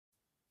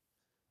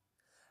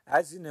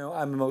As you know,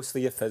 I'm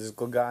mostly a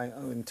physical guy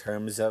in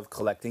terms of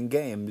collecting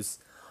games.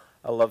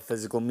 I love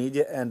physical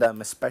media, and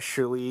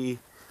especially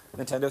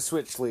Nintendo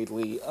Switch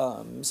lately.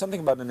 Something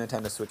about the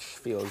Nintendo Switch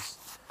feels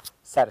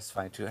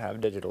satisfying to have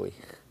digitally.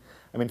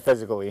 I mean,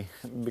 physically,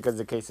 because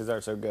the cases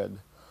are so good.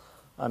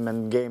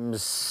 And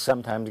games,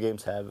 sometimes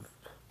games have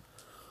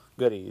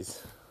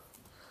goodies.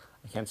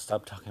 I can't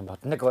stop talking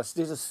about Nicholas.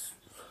 This is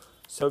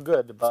so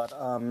good, but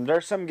there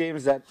are some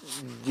games that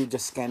you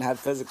just can't have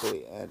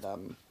physically,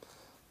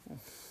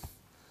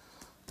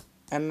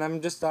 and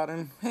I'm just thought,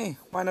 hey,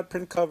 why not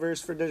print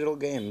covers for digital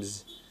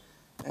games?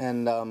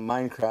 And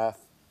Minecraft,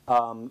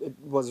 it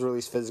was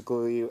released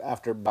physically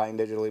after buying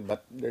digitally,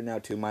 but there are now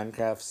two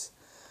Minecrafts.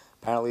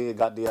 Apparently, I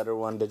got the other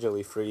one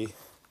digitally free,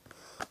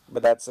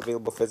 but that's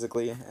available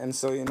physically. And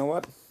so, you know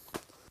what?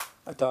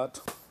 I thought,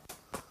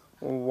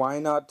 why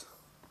not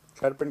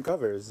try to print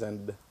covers?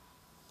 And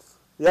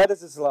yeah,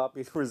 this is a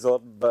sloppy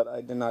result, but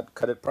I did not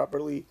cut it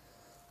properly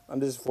on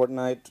this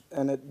Fortnite,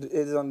 and it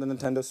is on the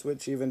Nintendo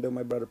Switch, even though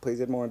my brother plays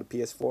it more on the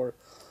PS4.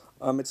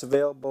 It's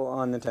available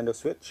on Nintendo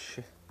Switch,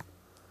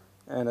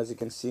 and as you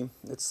can see,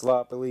 it's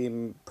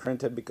sloppily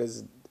printed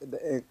because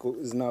the ink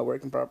is not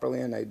working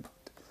properly, and I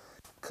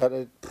cut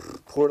it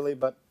poorly,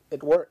 but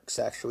it works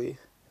actually.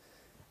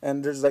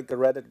 And there's like a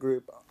Reddit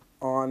group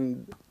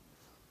on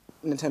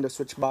Nintendo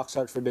Switch box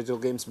art for digital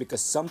games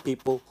because some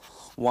people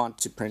want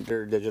to print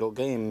their digital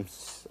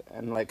games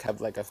and like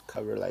have like a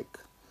cover like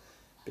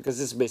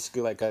because it's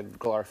basically like a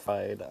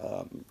glorified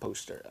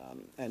poster,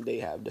 and they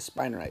have the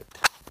spine right.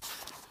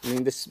 I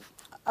mean, this.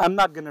 I'm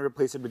not gonna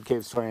replace it with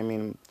Cave Story. I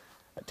mean,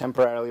 I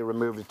temporarily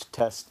removed it to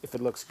test if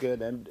it looks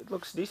good, and it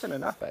looks decent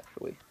enough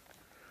actually.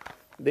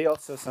 They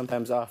also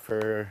sometimes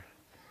offer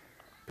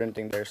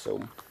printing there,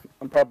 so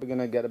I'm probably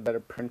gonna get a better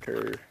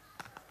printer,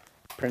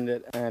 print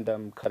it,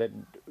 and cut it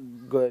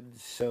good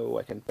so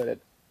I can put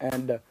it.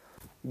 And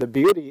the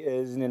beauty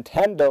is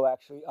Nintendo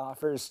actually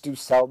offers to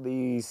sell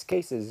these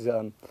cases.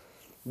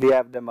 They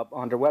have them up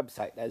on their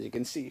website, as you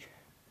can see.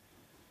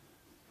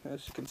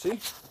 As you can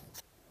see.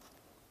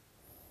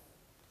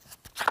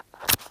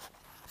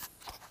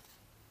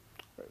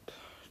 Right.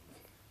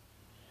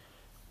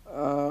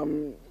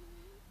 Um,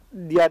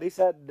 yeah, they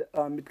said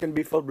it can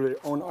be filled with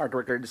their own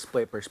artwork or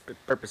display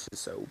purposes.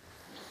 So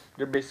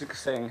they're basically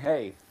saying,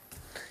 hey,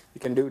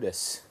 you can do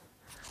this.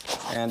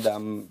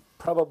 And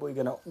probably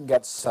gonna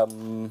get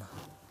some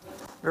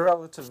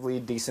relatively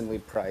decently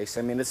priced.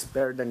 I mean, it's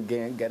better than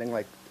getting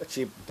like a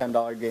cheap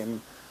 $10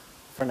 game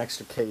for an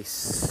extra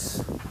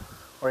case,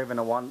 or even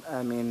a one.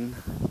 I mean,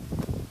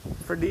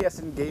 for DS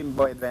and Game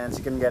Boy Advance,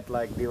 you can get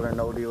like Deal or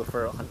No Deal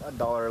for a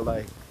dollar,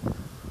 like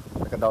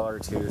a dollar or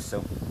two.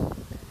 So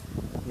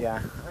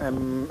yeah,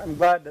 I'm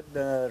glad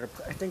that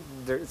I think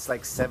it's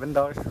like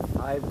 $7 for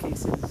 5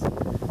 cases.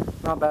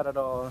 Not bad at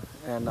all.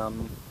 And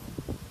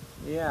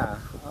yeah,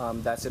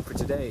 that's it for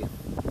today.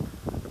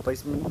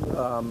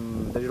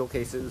 Replacement digital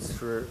cases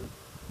for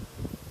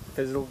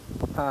physical.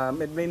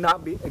 It may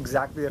not be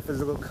exactly a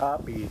physical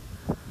copy,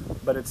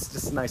 but it's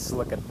just nice to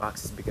look at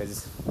boxes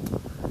because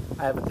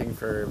I have a thing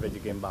for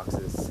video game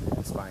boxes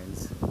and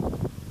spines.